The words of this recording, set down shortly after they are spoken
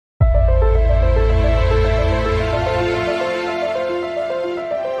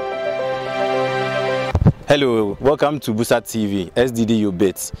Hello, welcome to Busa TV, SDD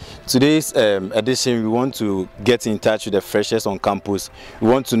UBIDS. Today's edition, we want to get in touch with the freshers on campus. We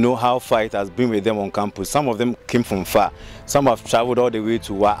want to know how far it has been with them on campus. Some of them came from far. Some have traveled all the way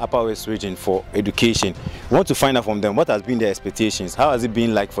to our Upper West region for education. We want to find out from them what has been their expectations. How has it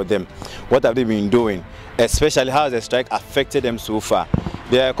been like for them? What have they been doing? Especially how has the strike affected them so far?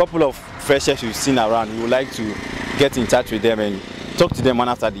 There are a couple of freshers we've seen around. We would like to get in touch with them and talk to them one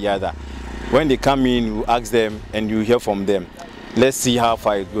after the other. When they come in, you ask them and you hear from them. Let's see how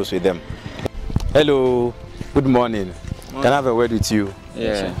far it goes with them. Hello, good morning. Can I have a word with you?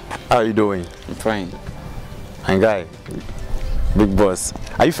 Yeah. How are you doing? I'm fine. And guy, big boss.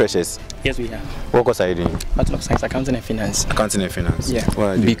 Are you freshers? Yes, we are. What course are you doing? Bachelor of Science, Accounting and Finance. Accounting and Finance? Yeah. What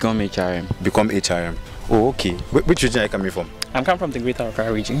are you? Become HRM. Become HRM. Oh, okay. Which region are you coming from? I'm coming from the Greater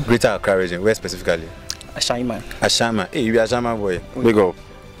Accra region. Greater Accra region. Where specifically? Ashaiman. Ashaiman. Hey, you be Ashaiman boy. Big up.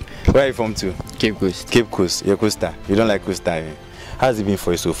 Where are you from too? Cape Coast. Cape Coast. You're Costa. You don't like Costa, eh? How's it been for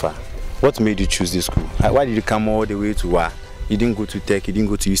you so far? What made you choose this school? Why did you come all the way to WA? You didn't go to Tech, you didn't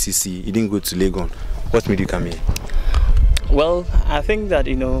go to UCC, you didn't go to Legon. What made you come here? Well, I think that,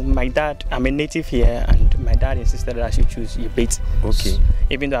 my dad, I'm a native here, and my dad insisted that I should choose UBIDS. Okay.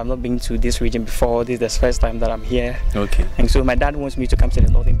 Even though I've not been to this region before, this is the first time that I'm here. Okay. And so my dad wants me to come to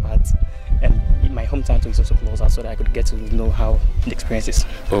the northern part, and in my hometown is also closer, so that I could get to know how the experience is.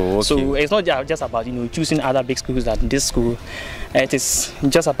 Oh, okay. So it's not just about choosing other big schools than this school. It is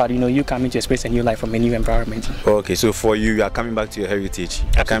just about you coming to experience a new life from a new environment. Okay, so for you, you are coming back to your heritage.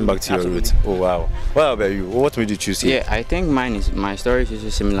 You're coming back to your roots. Oh wow. What about you? What made you choose here? Yeah, I think my story is also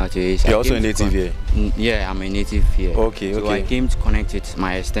similar to his. You're also a native here? Yeah, I'm a native here. Okay, so I came to connect with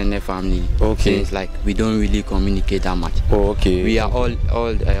my extended family. Okay. Since like we don't really communicate that much. Oh, okay. We are all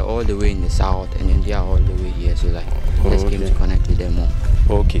the way in the south, and then they are all the way here. So like just came to connect with them more.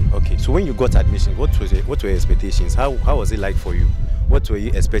 Okay, okay. So when you got admission, what were your expectations? How was it like for you? What were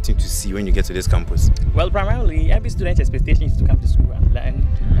you expecting to see when you get to this campus? Well, primarily, every student's expectation is to come to school and learn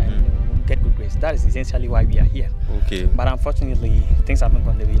and get good grades. That is essentially why we are here. Okay. But unfortunately, things haven't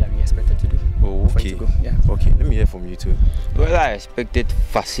gone the way that we expected to do. Oh, okay. Yeah. Okay, let me hear from you too. Well, I expected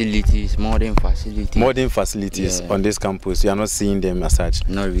facilities, modern facilities. Modern facilities on this campus. You are not seeing them as such?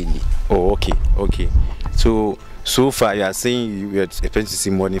 Not really. Oh, okay, okay. So far, you are saying you are expecting to see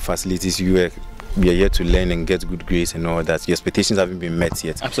modern facilities. We are here to learn and get good grades and all that. Your expectations haven't been met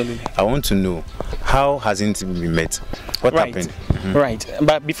yet. Absolutely. I want to know, how hasn't it been met? What happened? Right.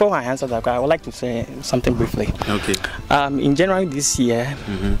 But before I answer that, I would like to say something briefly. Okay. In January this year,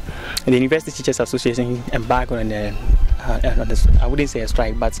 the University Teachers Association embarked on I wouldn't say a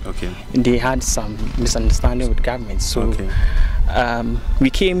strike, but they had some misunderstanding with government. So we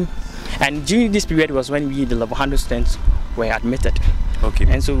came, and during this period was when the level 100 students were admitted. Okay.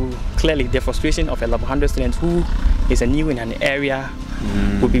 And so clearly the frustration of a level 100 student who is new in an area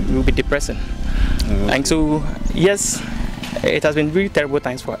will be depressing. And so yes, it has been really terrible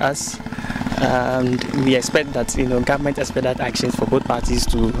times for us, and we expect that government expedite actions for both parties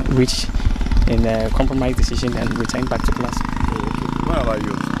to reach in a compromise decision and return back to class. What about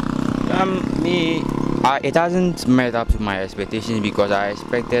you? It hasn't met up to my expectations because I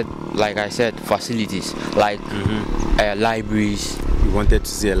expected, like I said, facilities like libraries. You wanted to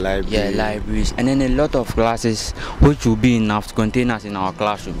see a library? Yeah, libraries, and then a lot of classes which will be enough to contain us in our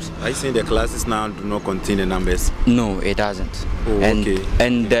classrooms. Are you saying the classes now do not contain the numbers? No, it doesn't. Oh,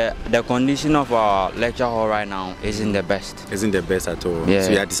 and the condition of our lecture hall right now isn't the best. Isn't the best at all? Yeah.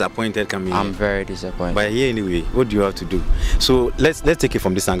 So you are disappointed coming I'm here? very disappointed. But here anyway, what do you have to do? So let's take it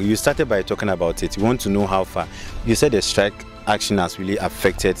from this angle. You started by talking about it. You want to know how far. You said the strike action has really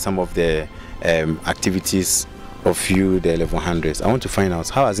affected some of the activities of you, the 1100s. I want to find out,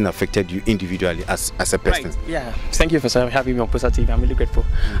 how has it affected you individually as a person? Right. Yeah. Thank you for having me on Busa TV. I'm really grateful.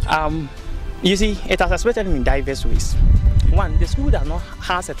 You see, it has affected me in diverse ways. One, the school does not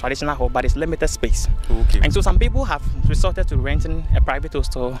has a traditional hall, but it's limited space. Okay. And so some people have resorted to renting a private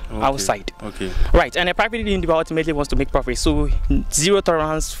hostel outside. Okay. Right. And a private individual ultimately wants to make profit. So zero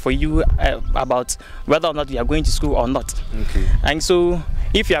tolerance for you about whether or not you are going to school or not. Okay. And so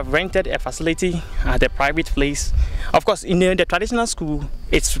if you have rented a facility at a private place, of course, in the traditional school,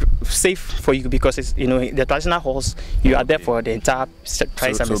 it's safe for you because it's the traditional halls, you are there for the entire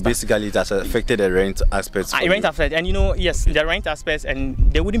semester. So basically, it has affected the rent aspects. Rent aspect, and yes, the rent aspects, and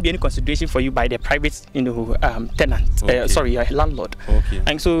there wouldn't be any consideration for you by the private, tenant, sorry, landlord. Okay.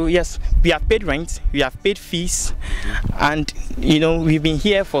 And so yes, we have paid rent, we have paid fees, and we've been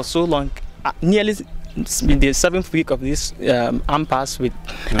here for so long. Nearly the 7th week of this impasse with,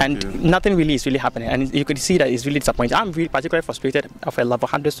 and nothing really is really happening. And you can see that it's really disappointing. I'm really particularly frustrated of a level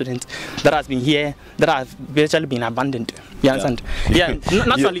 100 student that has been here, that has virtually been abandoned. You understand? Yeah,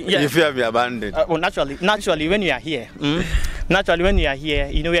 naturally. Yeah. If you have been abandoned. Well, naturally, when you are here, naturally when you are here,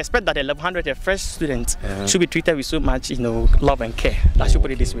 you know, we expect that a level 100, a fresh student, should be treated with so much, you know, love and care. I should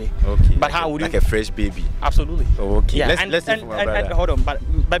put it this way. Okay. But how would you? Like a fresh baby. Absolutely. Oh, okay. Yeah. Let's and hold on.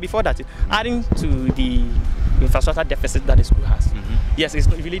 But before that, adding to the infrastructure deficit that the school has, yes, it's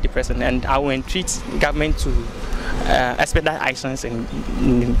really depressing, and I will entreat government to expedite actions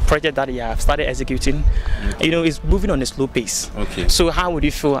in project that they have started executing. You know, it's moving on a slow pace. Okay. So how would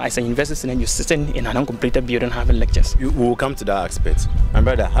you feel as a university student, you're sitting in an uncompleted building having lectures? We will come to that aspect. My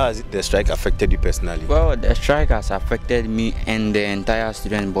brother, how has the strike affected you personally? Well, the strike has affected me and the entire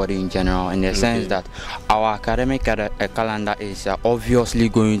student body in general, in the sense that our academic calendar is obviously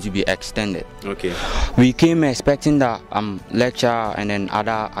going to be extended. Okay. We came expecting that lecture and then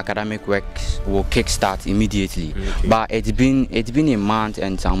other academic works will kickstart immediately, but it's been a month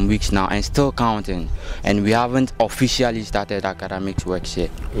and some weeks now, and still counting, and we haven't officially started academic works yet.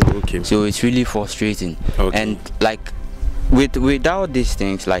 Okay. So it's really frustrating. Okay. And like without these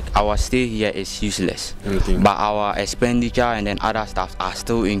things, like our stay here is useless. But our expenditure and then other stuff are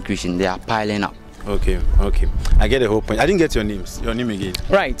still increasing. They are piling up. Okay. I get the whole point. I didn't get your name again.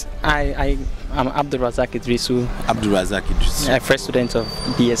 Right. I'm Abdul Razak Idrisu. Abdul Razak Idrisu. A first student of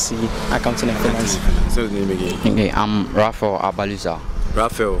BSc Accounting and Finance. So the name again. Okay, I'm Raphael Abalusa.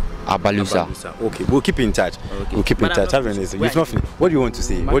 Raphael Abalusa. Okay, we'll keep in touch. Okay. We'll keep in touch. Have a nice day. What do you want to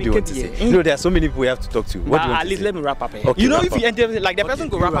say? What do you want to say? You know, there are so many people we have to talk to. What do you want at least let me wrap up. Okay, you know, if you enter, like the person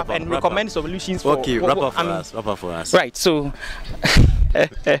could wrap up and recommend solutions for. Okay, wrap up for us. Right. So. Hey,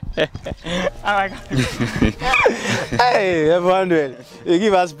 everyone, you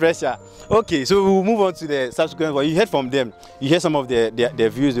give us pressure. Okay, so we'll move on to the subsequent one. You heard from them. You hear some of their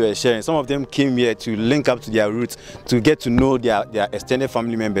views they were sharing. Some of them came here to link up to their roots, to get to know their extended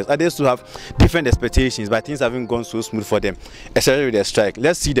family members. Others who have different expectations, but things haven't gone so smooth for them, especially with their strike.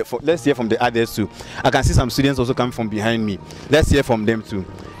 Let's hear from the others too. I can see some students also coming from behind me. Let's hear from them too.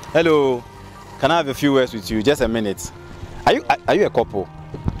 Hello, can I have a few words with you? Just a minute. Are you a couple?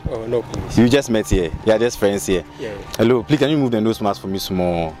 Oh, no, please. You just met here? You are just friends here? Yeah. Hello, please, can you move the nose mask for me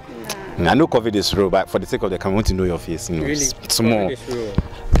small? I know COVID is real, but for the sake of the camera, I want to know your face. You know, really? Small.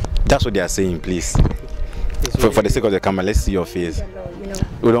 That's what they are saying, please. For the sake of the camera, let's see your face.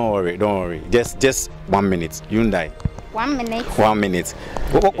 Oh, don't worry. Just 1 minute. You won't die. 1 minute. 1 minute.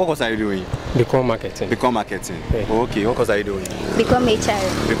 What course are you doing? Become marketing. Yeah. Oh, okay. What course are you doing? Become HR.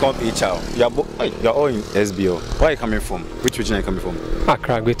 You're all in SBO. Where are you coming from? Which region are you coming from?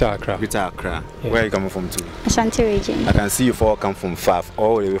 Accra, Greater Accra. Yeah. Where are you coming from too? Ashanti region. I can see you four come from far,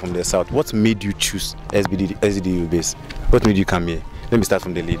 all the way from the south. What made you choose SDD UBIDS? What made you come here? Let me start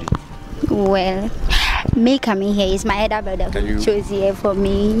from the lady. Well, me coming here is my elder brother who chose here for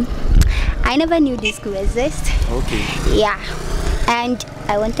me. I never knew this school exists. Okay. Yeah. And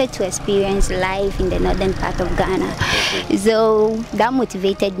I wanted to experience life in the northern part of Ghana. Okay. So that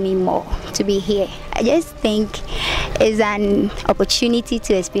motivated me more to be here. I just think it's an opportunity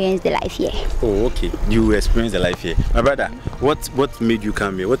to experience the life here. Oh, okay. You experience the life here. My brother, what made you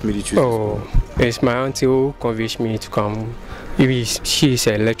come here? What made you choose? Oh, it's my auntie who convinced me to come. She's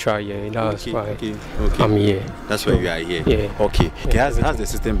a lecturer here. That's why I'm here. That's why you are here. Yeah. Okay. How's the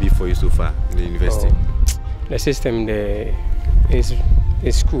system been for you so far in the university? The system there is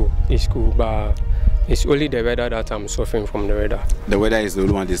cool. It's cool, but it's only the weather that I'm suffering from. The weather. The weather is the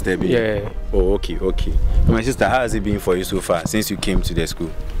only one disturbing you? Yeah. Oh, okay. My sister, how has it been for you so far since you came to the school?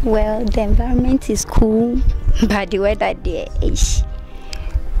 Well, the environment is cool, but the weather there is.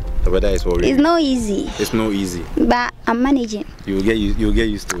 The weather is worrying. It's not easy. It's not easy. But I'm managing. You'll get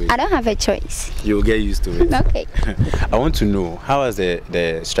used to it. I don't have a choice. You'll get used to it. Okay. I want to know, how has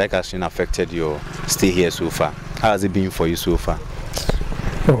the strike action affected your stay here so far? How has it been for you so far?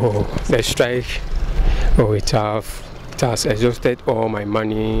 Oh, the strike. Oh, it has exhausted all my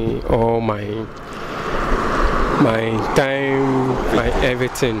money, all my time, my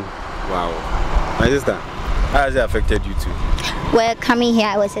everything. Wow. My sister, how has it affected you too? Well, coming here,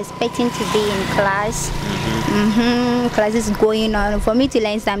 I was expecting to be in class. Class is going on for me to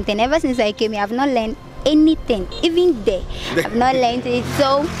learn something. Ever since I came here, I've not learned anything. Even there, I've not learned it.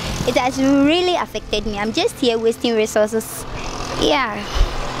 So it has really affected me. I'm just here wasting resources. Yeah.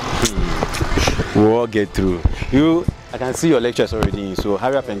 We'll all get through. I can see your lectures already in, so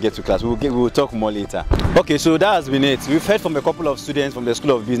hurry up and get to class. We will talk more later. Okay, so that has been it. We've heard from a couple of students from the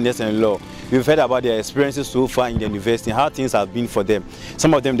School of Business and Law. We've heard about their experiences so far in the university, how things have been for them.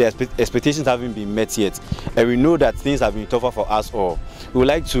 Some of them, their expectations haven't been met yet, and we know that things have been tougher for us all. We would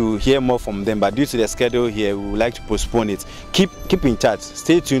like to hear more from them, but due to the schedule here, we would like to postpone it. Keep in touch.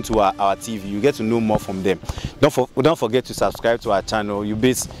 Stay tuned to our TV. You get to know more from them. Don't forget to subscribe to our channel,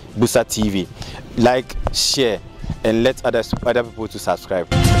 UBIDS Booster TV. Like, share, and let other people to subscribe.